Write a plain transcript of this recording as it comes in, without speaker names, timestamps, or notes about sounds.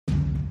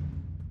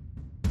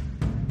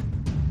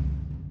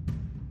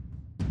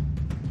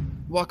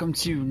Welcome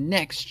to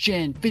Next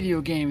Gen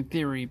Video Game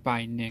Theory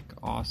by Nick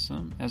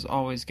Awesome. As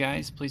always,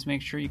 guys, please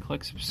make sure you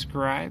click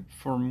subscribe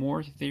for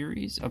more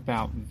theories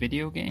about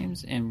video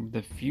games and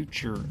the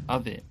future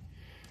of it.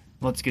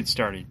 Let's get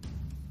started.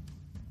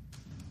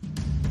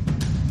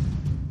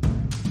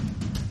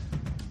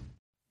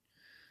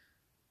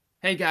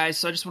 Hey guys,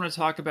 so I just want to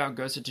talk about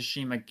Ghost of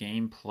Tsushima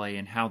gameplay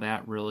and how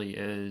that really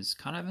is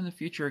kind of in the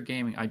future of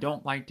gaming. I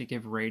don't like to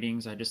give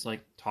ratings, I just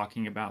like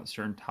talking about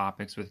certain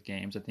topics with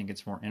games. I think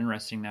it's more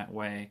interesting that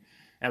way.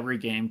 Every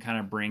game kind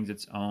of brings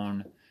its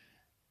own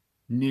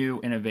new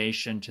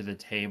innovation to the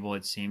table,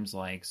 it seems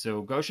like.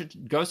 So Ghost of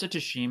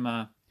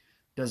Tsushima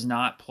does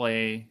not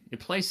play, it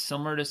plays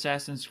similar to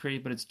Assassin's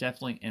Creed, but it's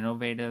definitely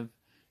innovative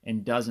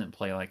and doesn't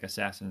play like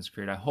Assassin's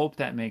Creed. I hope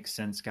that makes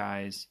sense,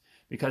 guys.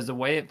 Because the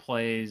way it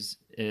plays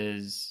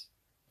is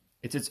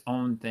it's its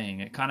own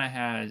thing. It kind of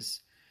has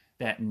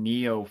that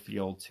Neo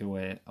feel to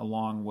it,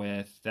 along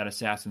with that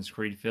Assassin's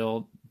Creed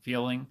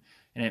feeling,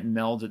 and it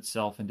melds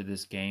itself into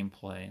this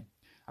gameplay.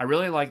 I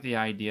really like the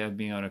idea of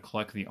being able to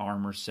collect the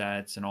armor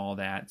sets and all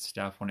that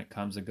stuff when it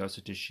comes to Ghost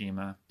of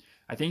Tsushima.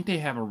 I think they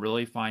have a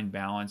really fine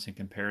balance in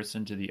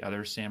comparison to the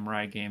other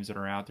samurai games that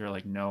are out there,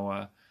 like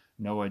Noah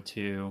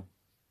 2,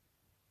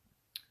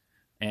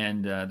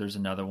 and there's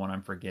another one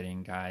I'm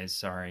forgetting, guys.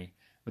 Sorry.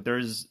 But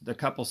there's a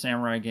couple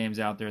samurai games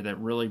out there that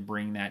really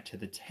bring that to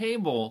the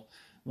table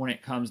when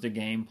it comes to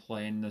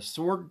gameplay. And the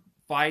sword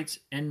fights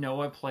in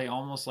Noah play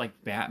almost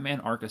like Batman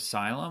Arkham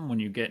Asylum when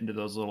you get into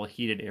those little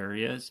heated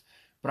areas.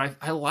 But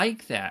I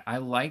like that. I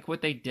like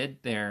what they did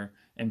there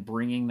and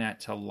bringing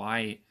that to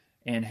light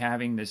and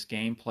having this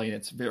gameplay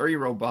that's very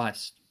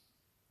robust.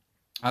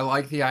 I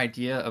like the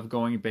idea of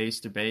going base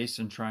to base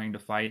and trying to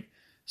fight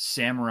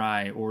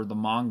samurai or the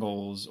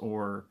Mongols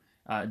or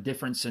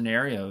different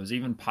scenarios,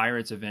 even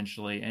pirates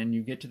eventually, and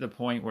you get to the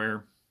point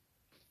where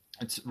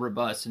it's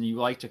robust and you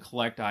like to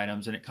collect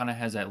items and it kind of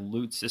has that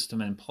loot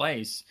system in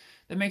place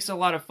that makes it a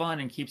lot of fun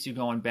and keeps you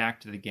going back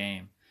to the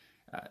game.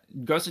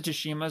 Ghost of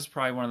Tsushima is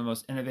probably one of the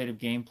most innovative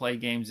gameplay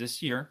games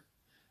this year,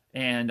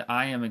 and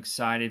I am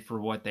excited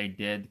for what they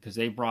did because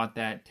they brought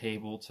that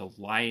table to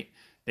light.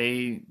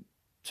 They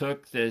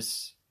took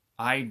this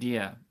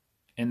idea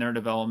in their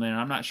development,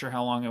 and I'm not sure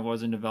how long it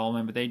was in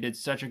development, but they did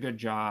such a good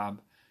job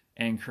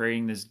and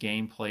creating this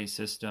gameplay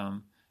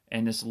system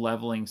and this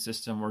leveling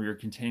system where you're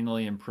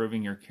continually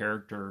improving your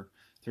character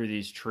through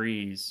these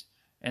trees.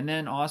 And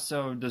then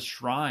also the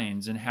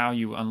shrines and how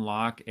you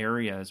unlock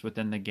areas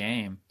within the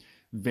game.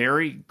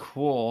 Very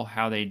cool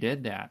how they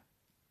did that.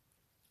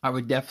 I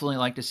would definitely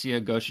like to see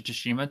a Ghost of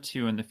Tsushima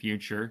 2 in the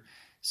future.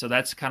 So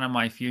that's kind of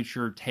my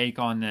future take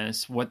on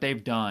this. What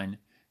they've done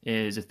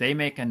is if they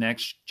make a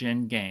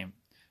next-gen game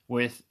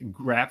with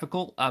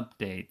graphical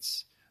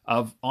updates,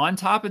 of on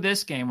top of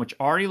this game, which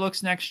already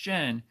looks next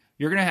gen,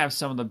 you're going to have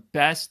some of the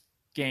best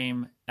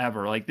game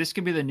ever. Like, this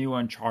could be the new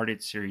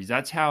Uncharted series.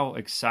 That's how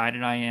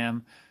excited I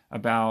am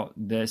about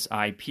this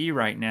IP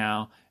right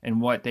now and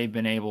what they've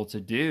been able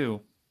to do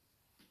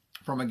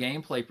from a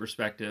gameplay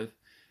perspective.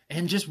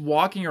 And just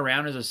walking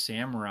around as a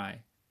samurai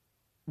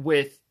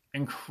with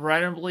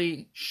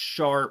incredibly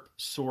sharp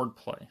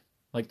swordplay.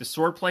 Like, the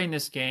swordplay in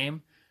this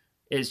game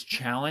is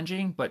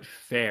challenging but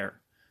fair.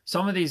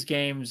 Some of these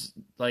games,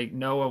 like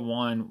Noah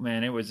 1,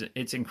 man,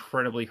 it's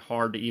incredibly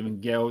hard to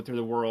even go through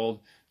the world.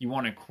 You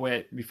want to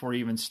quit before you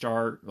even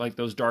start, like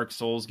those Dark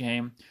Souls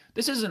game.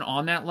 This isn't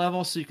on that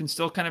level, so you can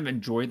still kind of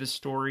enjoy the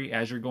story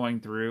as you're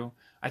going through.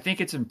 I think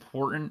it's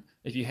important,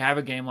 if you have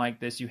a game like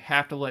this, you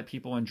have to let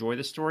people enjoy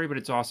the story, but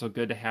it's also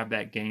good to have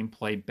that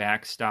gameplay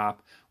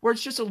backstop where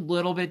it's just a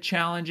little bit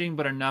challenging,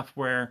 but enough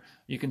where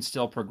you can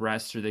still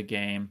progress through the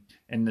game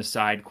and the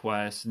side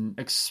quests and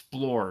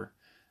explore.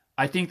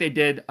 I think they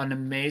did an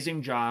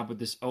amazing job with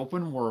this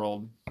open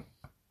world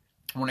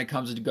when it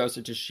comes to Ghost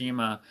of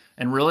Tsushima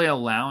and really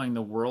allowing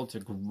the world to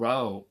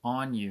grow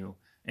on you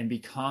and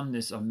become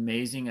this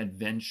amazing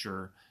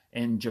adventure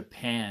in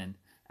Japan.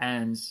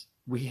 And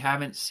we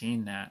haven't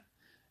seen that.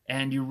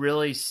 And you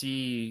really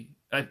see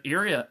an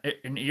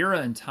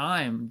era in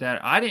time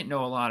that I didn't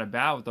know a lot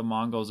about with the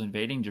Mongols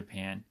invading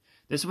Japan.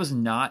 This was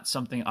not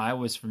something I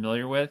was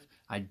familiar with.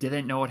 I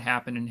didn't know what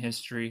happened in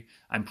history.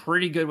 I'm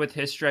pretty good with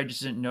history. I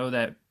just didn't know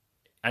that.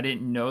 I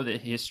didn't know the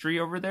history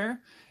over there,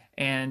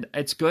 and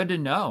it's good to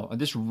know.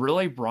 This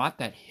really brought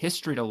that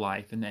history to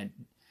life, and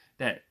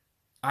that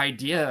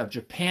idea of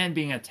Japan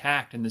being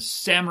attacked, and the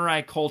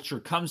samurai culture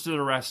comes to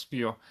the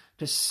rescue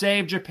to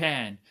save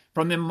Japan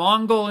from the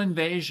Mongol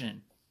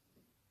invasion.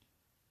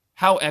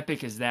 How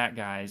epic is that,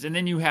 guys? And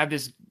then you have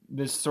this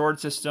sword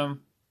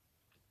system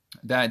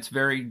that's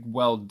very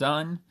well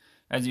done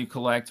as you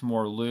collect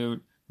more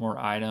loot, more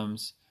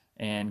items,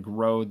 and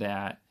grow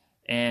that.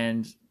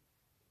 And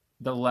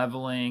the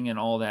leveling and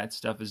all that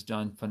stuff is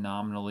done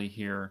phenomenally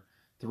here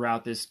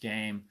throughout this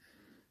game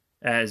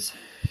as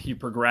you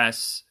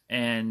progress,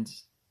 and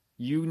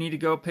you need to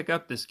go pick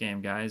up this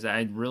game, guys.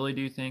 I really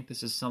do think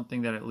this is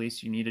something that at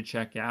least you need to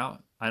check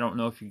out. I don't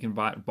know if you can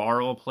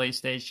borrow a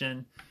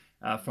PlayStation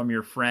from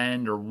your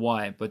friend or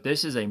what, but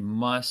this is a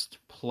must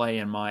play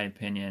in my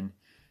opinion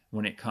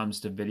when it comes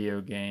to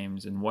video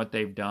games and what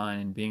they've done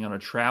and being able to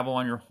travel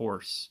on your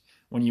horse.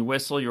 When you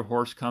whistle, your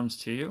horse comes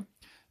to you.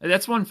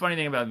 That's one funny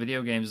thing about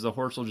video games is the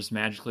horse will just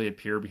magically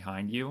appear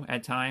behind you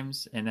at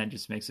times, and that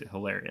just makes it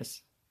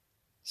hilarious.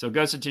 So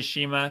Ghost of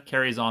Tsushima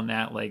carries on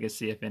that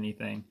legacy, if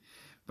anything.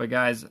 But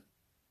guys,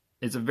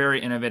 it's a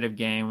very innovative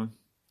game.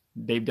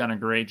 They've done a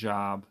great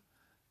job,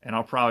 and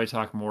I'll probably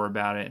talk more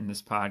about it in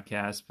this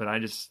podcast, but I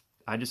just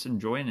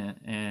enjoying it,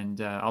 and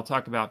I'll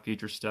talk about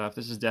future stuff.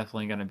 This is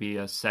definitely going to be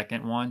a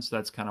second one, so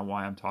that's kind of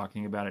why I'm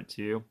talking about it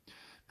too,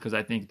 because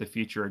I think the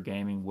future of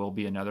gaming will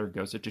be another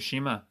Ghost of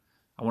Tsushima.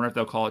 I wonder if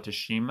they'll call it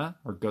Tsushima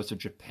or Ghost of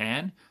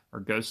Japan or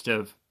Ghost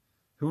of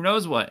who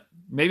knows what.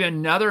 Maybe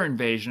another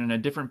invasion in a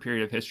different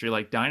period of history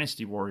like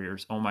Dynasty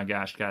Warriors. Oh my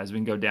gosh, guys, we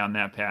can go down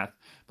that path.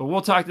 But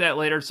we'll talk to that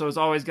later. So as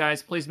always,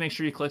 guys, please make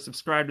sure you click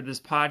subscribe to this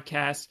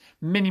podcast.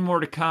 Many more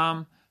to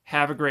come.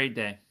 Have a great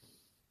day.